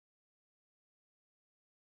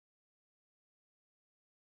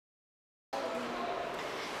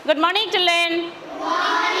Good morning, children. Good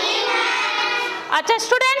morning, ma'am. Acha,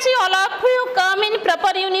 students, you all of you come in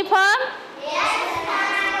proper uniform? Yes,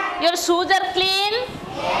 ma'am. Your shoes are clean?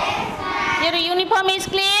 Yes, ma'am. Your uniform is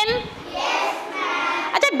clean? Yes,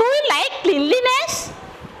 ma'am. Acha, do you like cleanliness?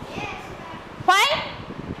 Yes, ma'am. Why?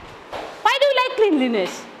 Why do you like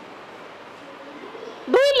cleanliness?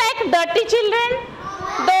 Do you like dirty children?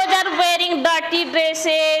 Those are wearing dirty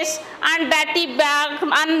dresses and dirty bags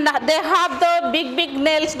and they have the big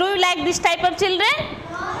nails. Do you like this type of children?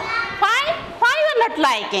 No, why? Why you are not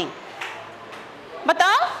liking?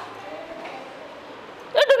 Batao?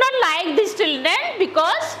 You do not like these children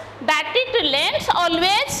because dirty children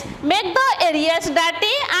always make the areas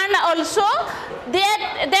dirty and also they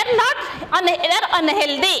are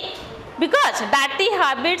unhealthy because dirty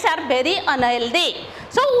habits are very unhealthy.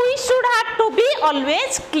 So we should have to be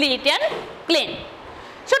always clean and clean.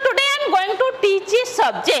 So today I am going to teach a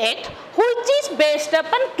subject which is based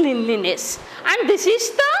upon cleanliness, and this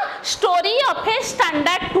is the story of a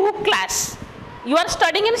standard 2 class. You are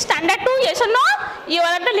studying in standard 2, yes or no? You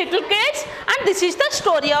are the little kids, and this is the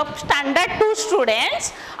story of standard 2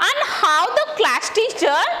 students and how the class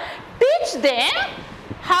teacher teach them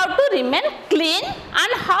how to remain clean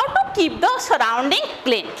and how to keep the surrounding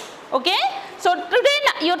clean. Okay? So today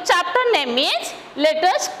your chapter name is Let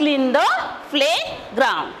Us Clean the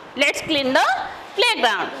Playground. Let's clean the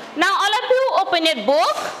playground. Now all of you open your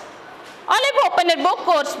book. All of you open your book,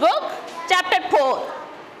 course book, chapter 4.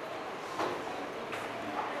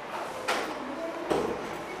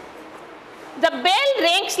 The bell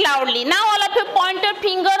rings loudly. Now all of you point your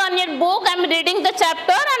finger on your book. I am reading the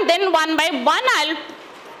chapter and then one by one I will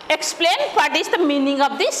explain what is the meaning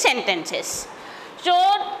of these sentences. So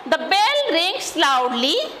the bell rings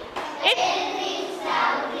loudly.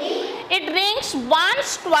 It rings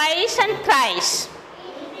once, twice and thrice.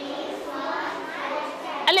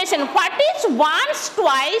 Listen, what is once,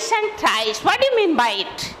 twice and thrice? What do you mean by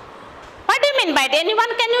it? What do you mean by it?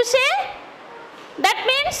 Anyone can you say? That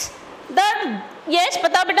means yes,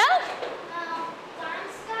 batao beta.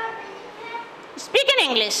 Speak in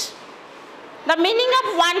English. The meaning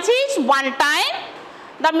of once is one time.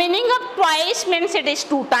 The meaning of twice means it is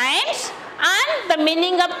 2 times, and the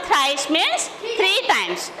meaning of thrice means 3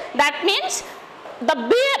 times. That means the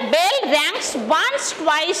bell rings once,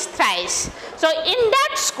 twice, thrice. So in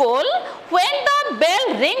that school, when the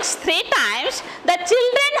bell rings 3 times, the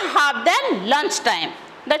children have their lunch time.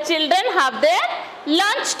 The children have their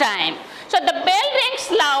lunch time. So the bell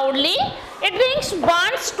rings loudly. It rings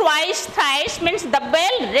once, twice, thrice means the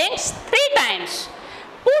bell rings 3 times.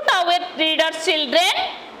 Put away, reader children,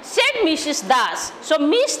 said Mrs. Das. So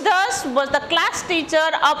Miss Das was the class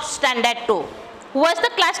teacher of standard 2. Who was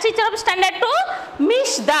the class teacher of standard 2?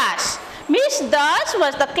 Miss Das. Miss Das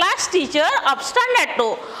was the class teacher of standard 2.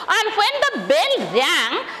 And when the bell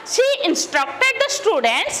rang, she instructed the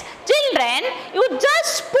students, children, you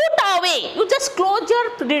just put away, you just close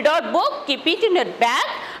your reader book, keep it in your bag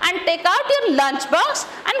and take out your lunch box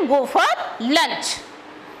and go for lunch.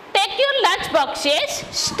 Take your lunch boxes,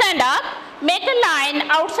 stand up, make a line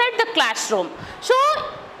outside the classroom. So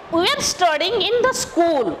we are studying in the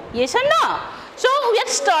school, yes or no? So we are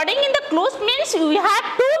studying in the class means we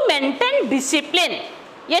have to maintain discipline.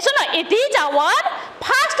 Yes or no? It is our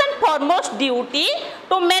first and foremost duty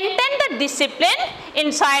to maintain the discipline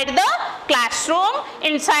inside the classroom,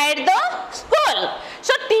 inside the school.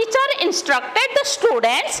 So teacher instructed the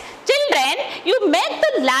students, children, you make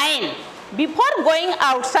the line. Before going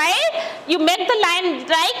outside, you make the line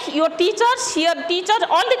like your teachers here,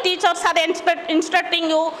 all the teachers are instructing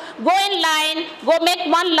you, go in line, go make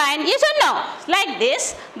one line, yes or no? Like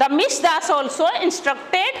this, the Miss Das also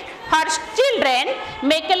instructed her children,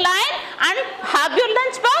 make a line and have your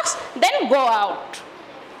lunch box, then go out.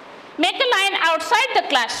 Make a line outside the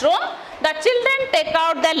classroom, the children take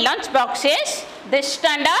out their lunch boxes, they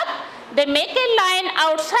stand up, they make a line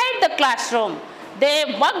outside the classroom.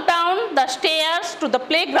 They walk down the stairs to the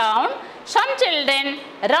playground. Some children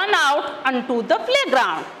run out onto the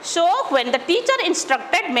playground. So when the teacher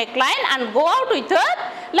instructed make line and go out with her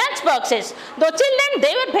lunch boxes, the children,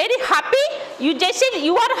 they were very happy.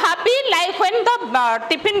 You are happy like when the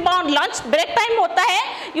tiffin bound lunch break time hota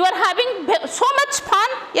hai, you are having so much fun,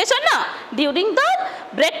 yes or no? During the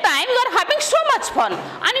break time you are having so much fun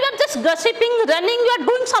and you are just gossiping, running, you are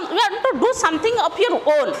doing something, you have to do something of your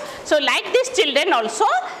own. So like these children also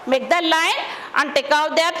make the line and take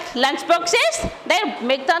out their lunch boxes, they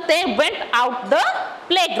went out the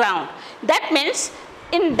playground. That means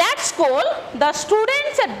in that school, the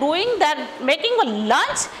students are making a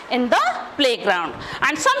lunch in the playground.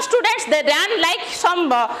 And some students, they ran like some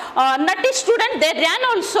nutty students, they ran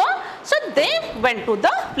also. So they went to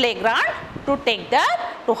the playground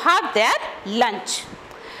to have their lunch.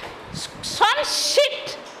 Some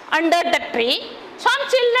sit under the tree. Some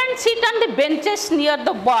children sit on the benches near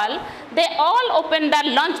the wall. They all opened their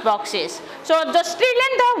lunch boxes. So the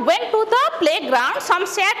children went to the playground. Some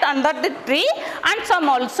sat under the tree and some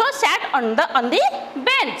also sat on the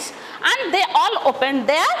bench. And they all opened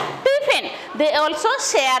their tiffin. They also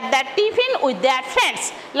shared that tiffin with their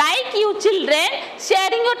friends. Like you children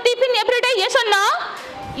sharing your tiffin every day, yes or no?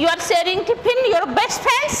 You are sharing tiffin your best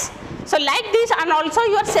friends. So like this, and also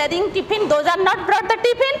you are sharing tiffin, those are not brought the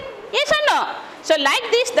tiffin, yes or no? So like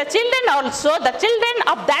this, the children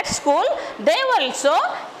of that school, they also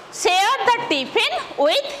share the tiffin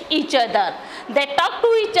with each other. They talk to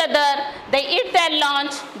each other, they eat their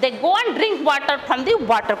lunch, they go and drink water from the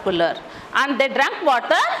water cooler. And they drank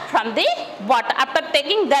water from the water. After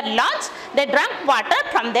taking their lunch, they drank water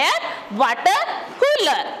from their water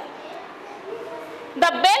cooler.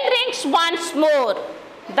 The bell rings once more.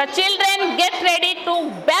 The children get ready to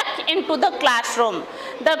back into the classroom.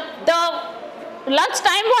 The lunch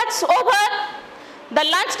time was over. The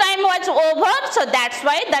lunch time was over, so that's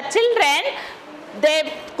why the children,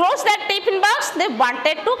 they closed their tiffin box. They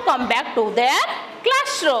wanted to come back to their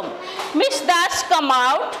classroom. Miss Das come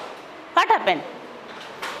out. What happened?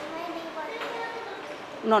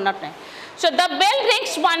 No, not now. So the bell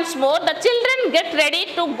rings once more. The children get ready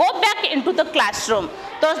to go back into the classroom.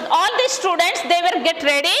 So all the students, they were get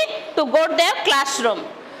ready to go to their classroom.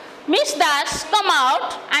 Miss Das come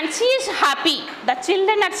out and she is happy. The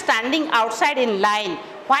children are standing outside in line.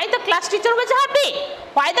 Why the class teacher was happy?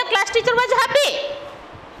 Why the class teacher was happy?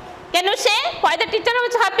 Can you say why the teacher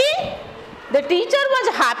was happy? The teacher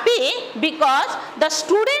was happy because the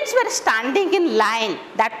students were standing in line.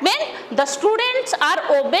 That means the students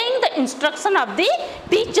are obeying the instruction of the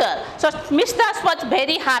teacher. So Miss Das was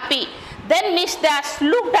very happy. Then Miss Das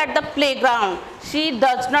looked at the playground. She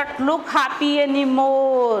does not look happy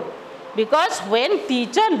anymore. Because when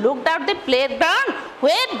teacher looked at the playground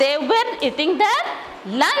where they were eating their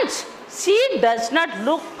lunch, she does not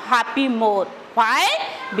look happy more. Why?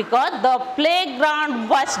 Because the playground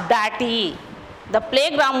was dirty. The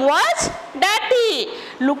playground was dirty.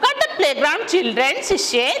 Look at the playground, children, she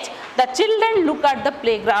says. The children look at the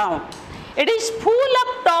playground. It is full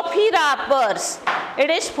of toffee wrappers. It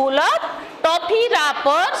is full of toffee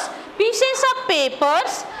wrappers, pieces of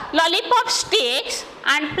papers, lollipop sticks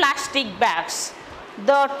and plastic bags.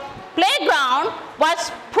 The playground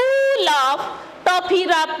was full of toffee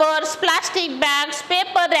wrappers, plastic bags,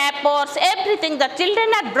 paper wrappers, everything. The children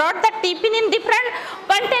had brought the tiffin in different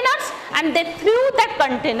containers and they threw that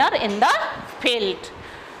container in the field.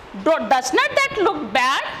 Does not that look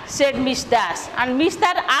bad? Said Miss Das. And Miss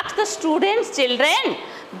Das asked the students, children,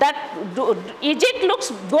 is it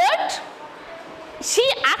looks good? She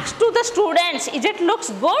asked to the students, is it looks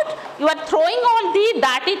good? You are throwing all the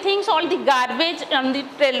dirty things, all the garbage on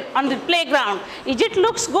the playground. Is it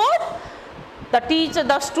looks good?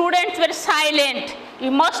 The students were silent.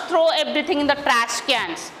 You must throw everything in the trash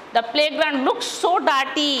cans. The playground looks so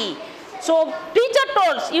dirty. So teacher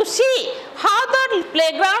told, you see how the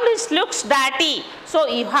playground looks dirty. So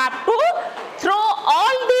you have to throw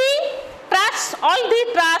all the trash,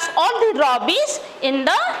 all the rubbish in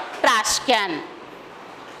the trash can.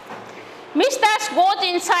 Miss Das goes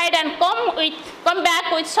inside and come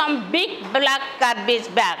back with some big black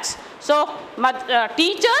garbage bags. So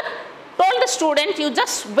teacher told the student, you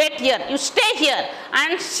just wait here, you stay here.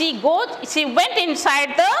 And she went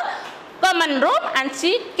inside the common room and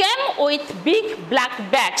she came with big black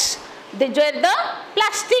bags. They were the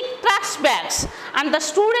plastic trash bags. And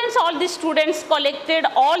all the students collected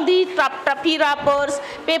all the toffee wrappers,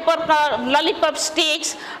 paper lollipop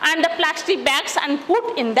sticks and the plastic bags and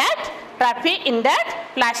put in that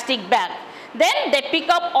plastic bag. Then they pick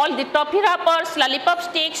up all the toffee wrappers, lollipop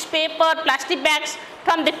sticks, paper, plastic bags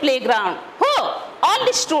from the playground. All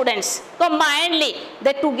the students combinedly,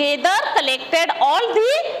 they together collected all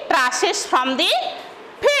the trashes from the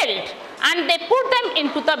field and they put them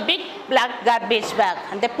into the big black garbage bag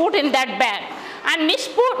and they put in that bag. And Miss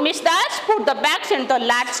Das put the bags into a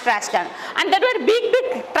large trash can. And there were big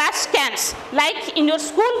trash cans. Like in your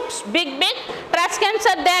school, big trash cans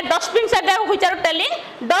are there, dustbins are there, which are telling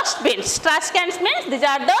dustbins. Trash cans means these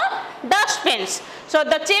are the dustbins. So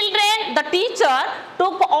the teacher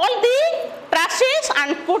took all the trashes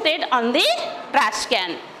and put it on the trash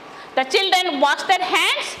can. the children wash their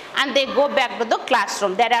hands and they go back to the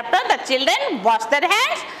classroom. Thereafter, the children wash their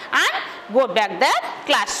hands and go back their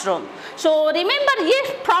classroom. So remember here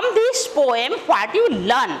from this poem what you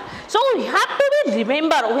learn. So we have to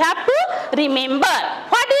remember. What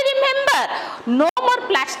do you remember? No more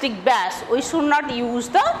plastic bags. We should not use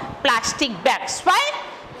the plastic bags. Why?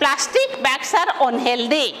 Plastic bags are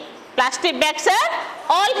unhealthy. Plastic bags are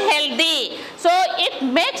unhealthy. So it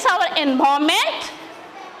makes our environment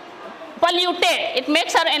polluted. It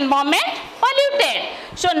makes our environment polluted.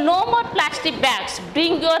 So no more plastic bags.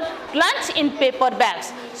 Bring your lunch in paper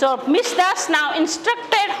bags. So Miss Das now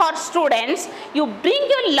instructed her students, you bring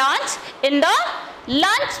your lunch in the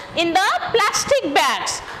plastic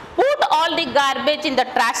bags. Put all the garbage in the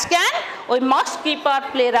trash can. We must keep our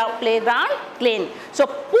playground clean. So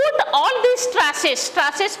put all these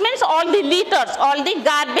trashes means all the litters, all the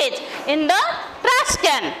garbage in the trash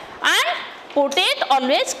can and put it.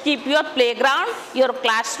 Always keep your playground, your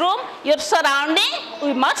classroom, your surrounding.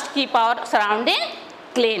 We must keep our surrounding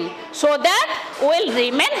clean so that we will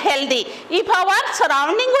remain healthy. If our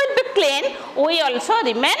surrounding will be clean, we also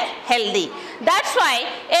remain healthy. That's why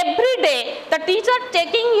every day the teacher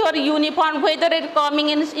checking your uniform, whether you are coming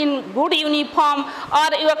in good uniform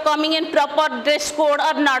or you are coming in proper dress code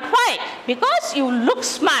or not. Why? Because you look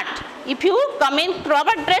smart. If you come in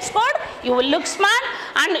proper dress code, you will look smart,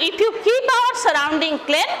 and if you keep our surrounding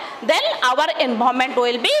clean, then our environment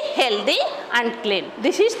will be healthy and clean.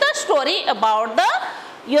 This is the story about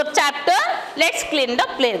your chapter, Let's Clean the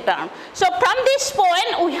Playground. So from this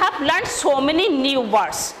poem, we have learned so many new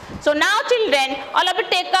words. So now children, all of you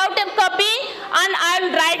take out a copy and I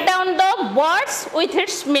will write down the words with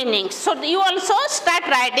its meanings. So you also start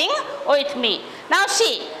writing with me. Now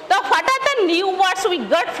see, what are the new words we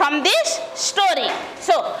got from this story?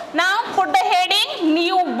 So now put the heading,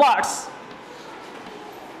 new words.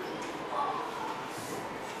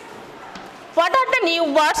 What are the new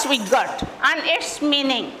words we got and its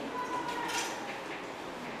meaning?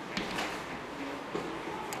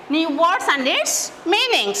 New words and its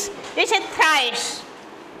meanings. This is thrice.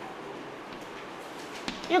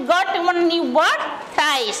 You got one new word,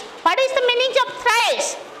 thrice. What is the meaning of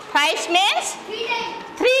thrice? Thrice means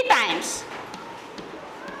 3 times.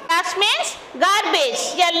 Trash means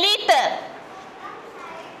garbage, yeah, litter.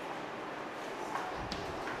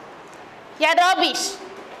 Yeah, rubbish.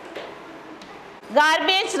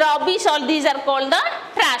 Garbage, rubbish, all these are called the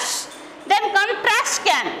trash. Then come trash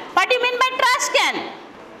can. What do you mean by trash can?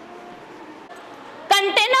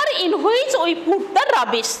 Container in which we put the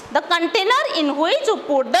rubbish. The container in which we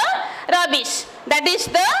put the rubbish. That is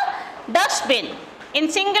the dustbin. In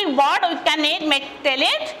single word we can tell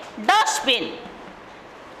it dustbin.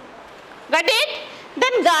 Got it?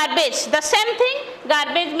 Then garbage. The same thing.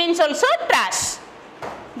 Garbage means also trash.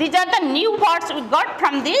 These are the new words we got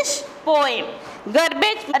from this poem.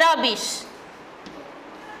 Garbage, rubbish.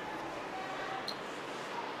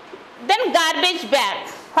 Then garbage bag.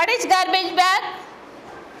 What is garbage bag?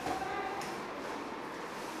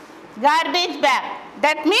 Garbage bag.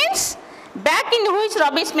 That means bag in which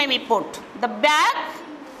rubbish may be put. The bag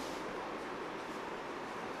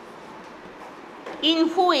in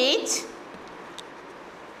which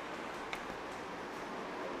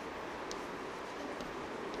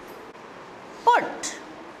put.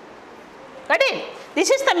 Got it? This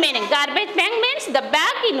is the meaning. Garbage bag means the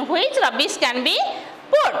bag in which rubbish can be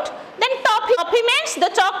put. Then toffee. Toffee means the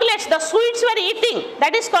chocolates, the sweets you are eating.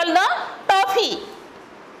 That is called the toffee.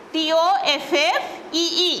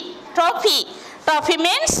 T-O-F-F-E-E. Toffee. Toffee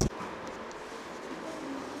means.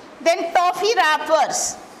 Then toffee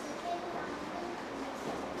wrappers.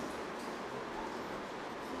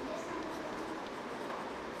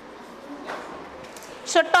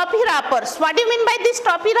 So toffee wrappers. What do you mean by these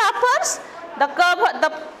toffee wrappers? The cover,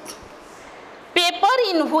 the paper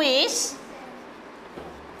in which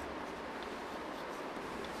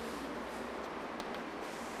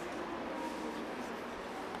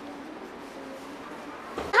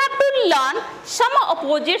have to learn some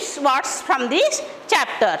opposite words from this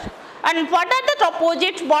chapter. And what are the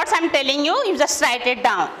opposite words I am telling you? You just write it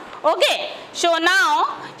down. Okay. So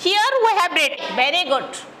now here we have written. Very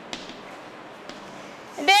good.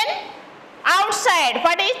 Then outside.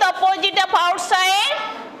 What is the opposite of outside?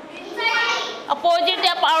 Inside. Opposite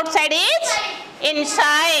of outside is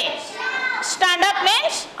inside. Stand up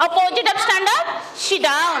means opposite of stand up, sit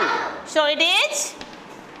down. So it is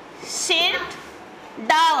sit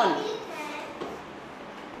down.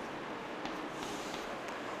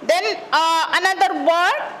 Then another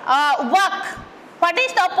word, walk. What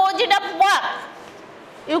is the opposite of walk?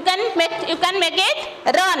 You can make it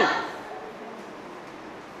run.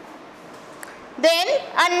 Then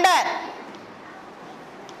under.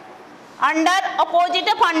 Under, opposite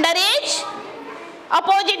of under is?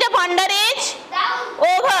 Opposite of under is?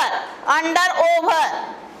 Over. Under, over.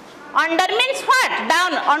 Under means what?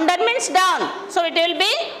 Down. Under means down. So it will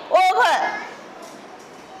be over.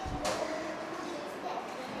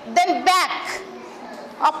 Then back.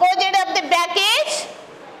 Opposite of the back is?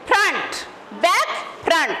 Front. Back,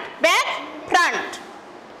 front. Back, front.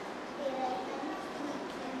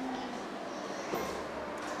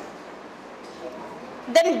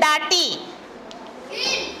 Then dirty.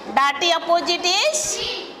 Dirty opposite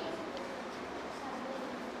is?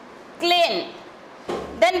 Clean.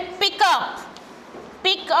 Then pick up.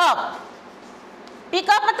 Pick up. Pick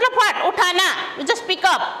up matlab what? Uthana. You just pick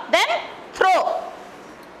up. Then throw.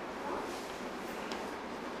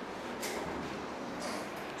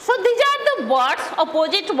 So these are the words,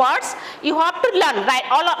 opposite words you have to learn. Right?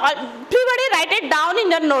 Everybody write it down in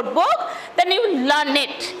your notebook. Then you learn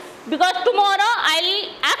it. Because tomorrow I'll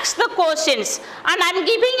ask the questions and I'm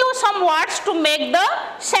giving you some words to make the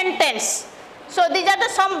sentence. So these are the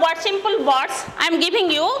some words, simple words I'm giving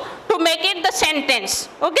you to make it the sentence.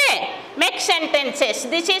 Okay? Make sentences.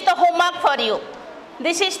 This is the homework for you.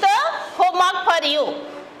 This is the homework for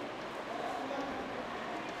you.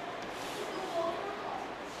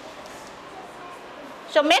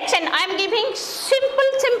 So I am giving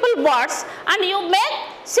simple words and you make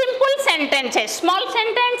simple sentences, small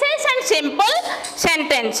sentences and simple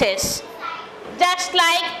sentences. Just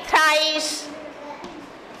like thrice,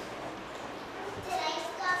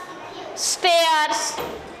 stairs.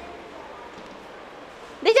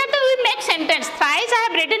 These are the we make sentence. Thrice I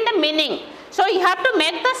have written the meaning. So you have to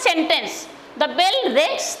make the sentence. The bell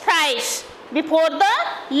rings thrice before the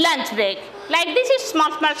lunch break. Like this is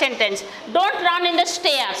small sentence. Don't run in the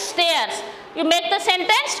stairs. Stairs. You make the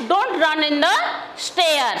sentence. Don't run in the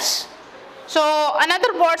stairs. So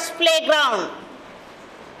another words, playground.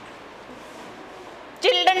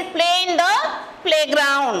 Children play in the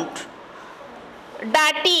playground.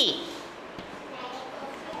 Dirty.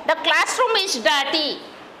 The classroom is dirty.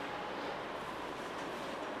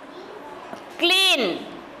 Clean.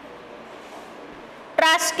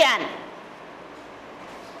 Trash can.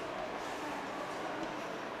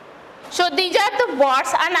 So these are the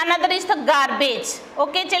words and another is the garbage.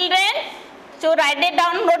 Okay children? So write it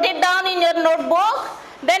down, note it down in your notebook.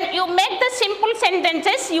 Then you make the simple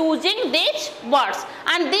sentences using these words.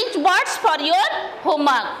 And these words for your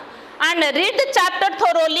homework. And read the chapter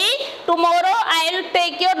thoroughly. Tomorrow I will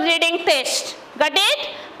take your reading test. Got it?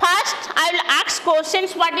 First I will ask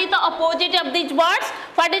questions. What is the opposite of these words?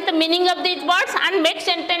 What is the meaning of these words? And make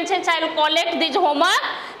sentences. I will collect this homework.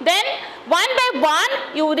 Then one by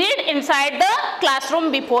one you read inside the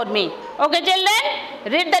classroom before me. Okay children?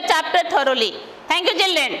 Read the chapter thoroughly. Thank you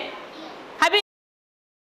children.